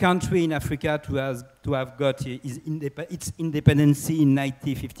country in Africa to have got its independence in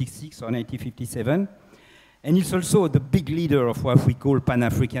 1956 or 1957. And it's also the big leader of what we call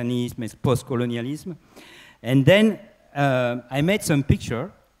Pan-Africanism, post-colonialism. And then I made some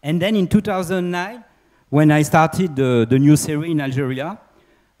picture. And then in 2009, when I started the new series in Algeria,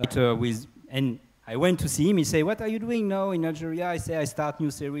 and I went to see him, he said, what are you doing now in Algeria? I say, I start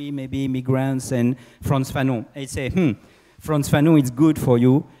new series, maybe immigrants and Frantz Fanon. I say, Frantz Fanon is good for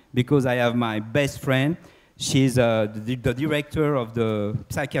you because I have my best friend. She's the director of the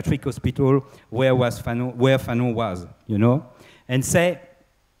psychiatric hospital where Fanon was, you know? And say,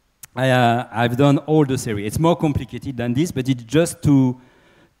 I've done all the series. It's more complicated than this, but it's just to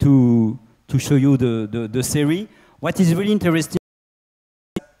show you the series. What is really interesting,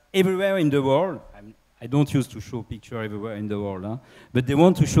 everywhere in the world, I don't used to show picture everywhere in the world, but they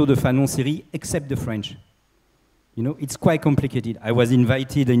want to show the Fanon series except the French. You know, it's quite complicated. I was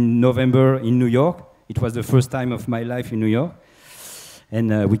invited in November in New York. It was the first time of my life in New York.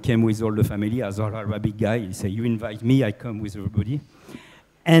 And we came with all the family, as all Arabic guy. He said, you invite me, I come with everybody.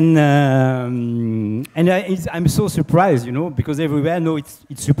 And I'm so surprised, you know, because everywhere, no, it's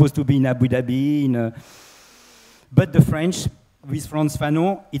supposed to be in Abu Dhabi. But the French, with Frantz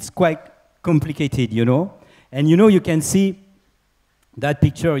Fanon, it's quite complicated, you know. And, you know, you can see that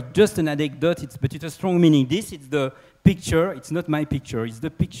picture. It's just an anecdote, but it's a strong meaning. This is the picture. It's not my picture. It's the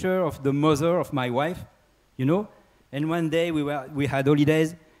picture of the mother of my wife, you know. And one day we had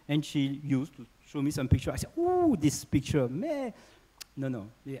holidays, and she used to show me some picture. I said, "Ooh, this picture, meh." No,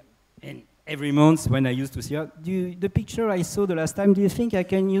 yeah. And every month when I used to see her, the picture I saw the last time, do you think I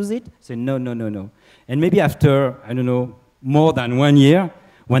can use it? I said, no. And maybe after, I don't know, more than 1 year,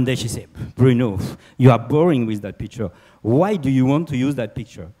 one day she said, Bruno, you are boring with that picture. Why do you want to use that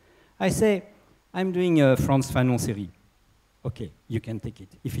picture? I say, I'm doing a Frantz Fanon series. Okay, you can take it.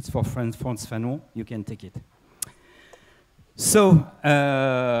 If it's for Frantz Fanon, you can take it. So,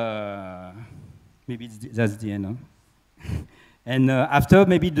 maybe that's the end. Huh? And after,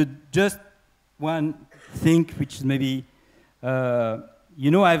 maybe just one thing, which is maybe,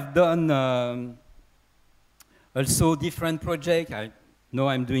 you know, I've done also different projects. I know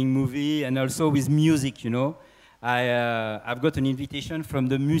I'm doing movie and also with music, you know. I've got an invitation from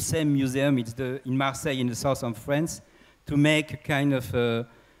the Musée Museum. It's in Marseille, in the south of France, to make a kind of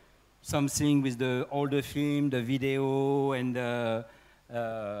something with all the film, the video, and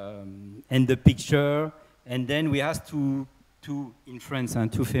the picture. And then we asked two in France,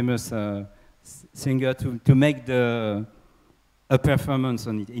 two famous singers to make a performance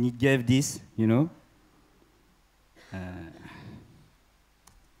on it. And it gave this, you know.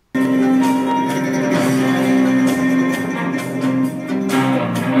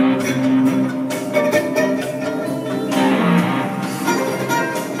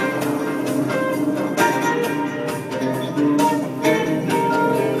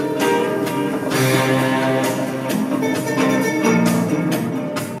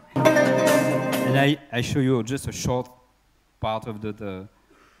 I show you just a short part of the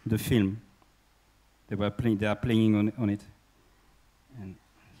film. They are playing on it. And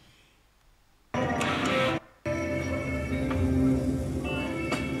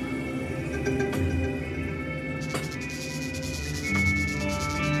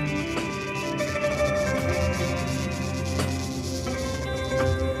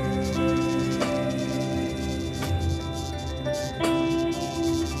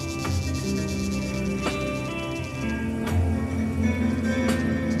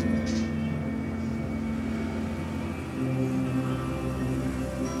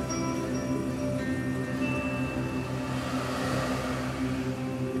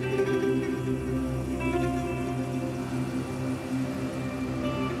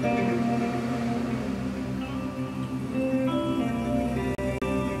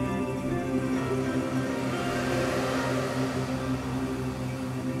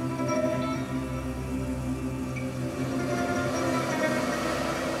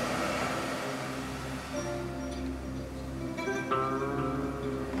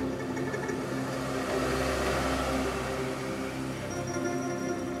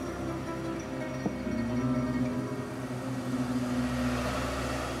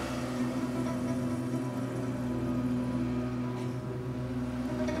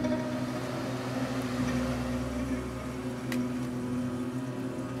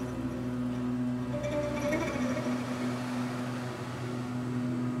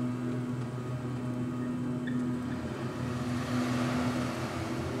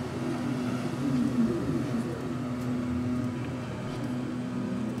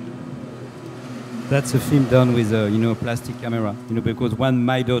That's a film done with a plastic camera. Because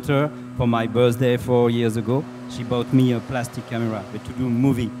my daughter, for my birthday 4 years ago, she bought me a plastic camera to do a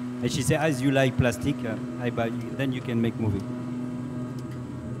movie. And she said, as you like plastic, I buy you, then you can make movie.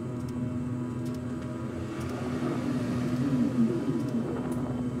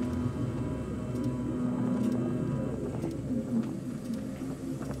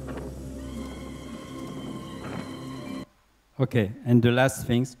 Okay, and the last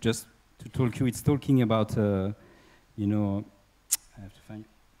things, just to talk you, it's talking about, I have to find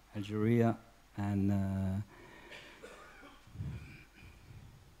Algeria and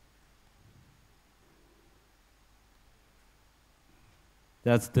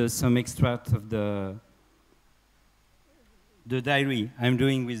that's some extract of the diary I'm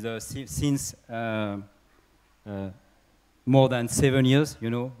doing with since more than 7 years. We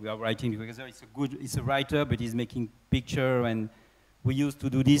are writing together. It's a writer, but he's making picture, and we used to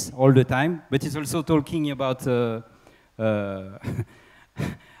do this all the time. But it's also talking about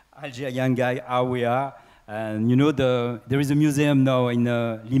Algerian guy, how we are. And there is a museum now in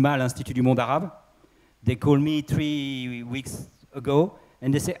Lima, l'Institut du Monde Arabe. They called me 3 weeks ago,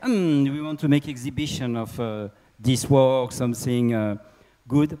 and they say, we want to make exhibition of this work, something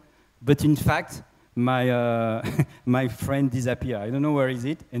good. But in fact, my friend disappeared. I don't know where is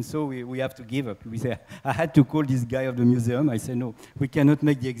it, and so we have to give up. We say, I had to call this guy of the museum. I said, no, we cannot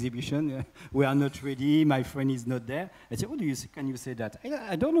make the exhibition. We are not ready. My friend is not there. I said, can you say that?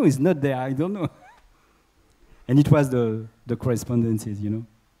 I don't know. He's not there. I don't know. And it was the correspondences,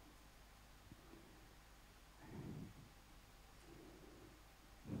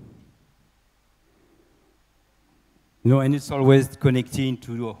 And it's always connecting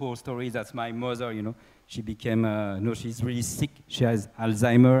to the whole story. That's my mother, She became, she's really sick. She has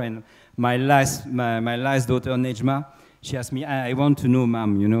Alzheimer. And my last daughter, Nejma, she asked me, I want to know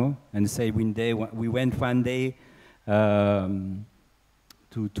Mom, And say we went one day to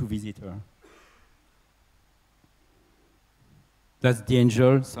visit her. That's the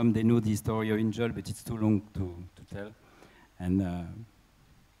angel. Some they know the story of angel, but it's too long to tell. And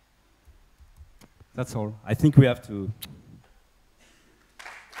that's all. I think we have to.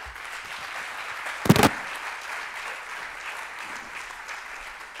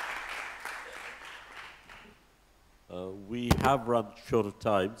 We have run short of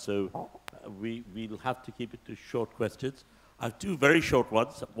time, so we'll have to keep it to short questions. I have two very short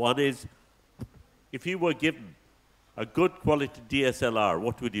ones. One is, if you were given a good quality DSLR,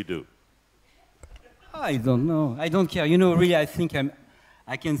 what would you do? I don't know. I don't care. Really, I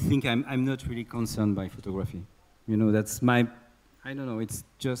can think I'm not really concerned by photography. That's my, I don't know, it's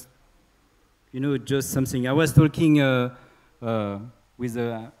just, just something. I was talking with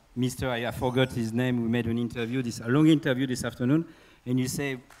Mr. I forgot his name. We made an interview, a long interview this afternoon, and you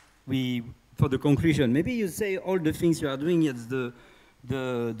say, for the conclusion, maybe you say all the things you are doing, it's the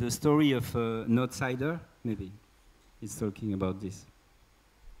story of an outsider, maybe. He's talking about this.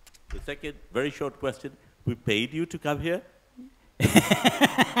 The second, very short question, we paid you to come here?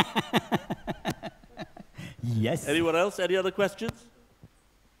 Yes. Anyone else? Any other questions?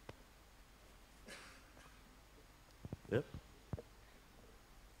 Yep.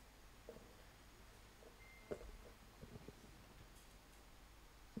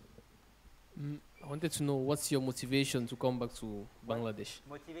 I wanted to know what's your motivation to come back to Bangladesh?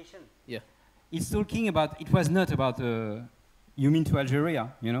 Motivation? Yeah. It's talking about, it was not about, you mean to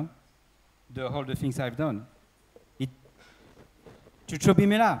Algeria, all the things I've done. To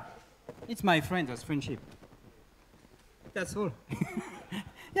Chobimela, it's my friend, that's friendship. That's all.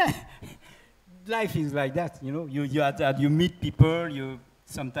 Yeah, life is like that, you meet people,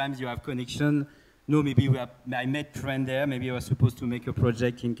 sometimes you have connection. No, maybe I met friend there, maybe I was supposed to make a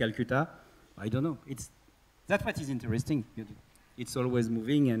project in Calcutta. I don't know. That's what is interesting. It's always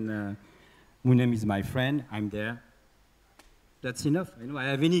moving, and Munem is my friend, I'm there. That's enough. I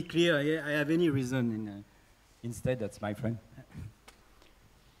have any reason instead, that's my friend.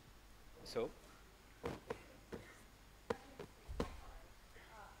 So?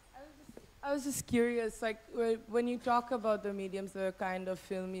 I was just curious, like when you talk about the mediums, the kind of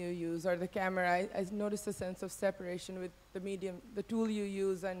film you use or the camera, I noticed a sense of separation with the medium, the tool you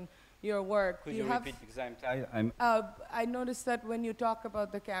use and your work. Could you repeat, because I'm tired? I noticed that when you talk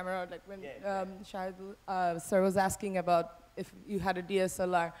about the camera, like when Shahid sir was asking about if you had a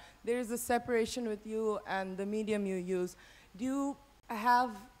DSLR, there is a separation with you and the medium you use. Do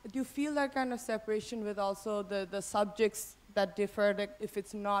you feel that kind of separation with also the subjects that differ, like if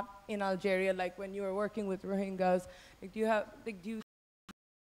it's not in Algeria, like when you were working with Rohingyas, like do you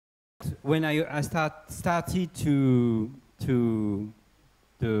when I started to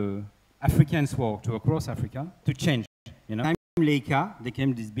Africans walked across Africa to change. You know, I'm Leica. They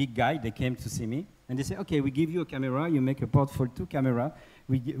came, this big guy. They came to see me, and they say, "Okay, we give you a camera. You make a portfolio, 2 cameras.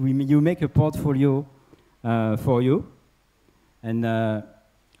 You make a portfolio for you, and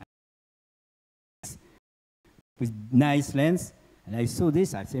with nice lens." And I saw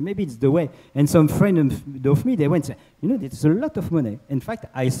this. I said, "Maybe it's the way." And some friend of me, they went, and said, "You know, it's a lot of money." In fact,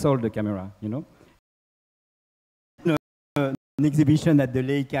 I sold the camera. You know. An exhibition at the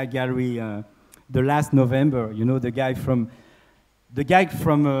Leica Gallery the last November. You know, the people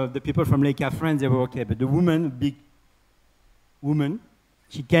from Leica France, they were okay, but the woman, big woman,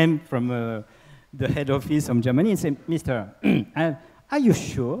 she came from the head office from Germany and said, "Mister, are you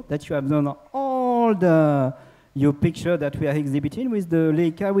sure that you have done all your picture that we are exhibiting with the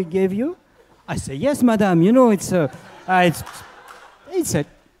Leica we gave you?" I say, "Yes, madam. You know, it's a."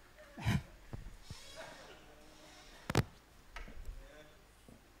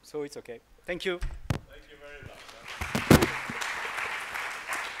 So it's okay. Thank you. Thank you very much.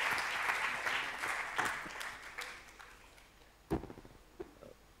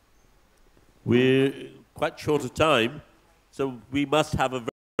 We're quite short of time, so we must have a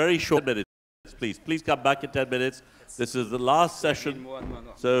very short minute. Please come back in 10 minutes. This is the last session,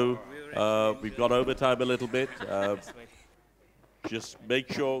 so we've gone over time a little bit. Just make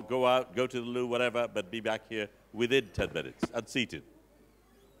sure, go out, go to the loo, whatever, but be back here within 10 minutes, unseated.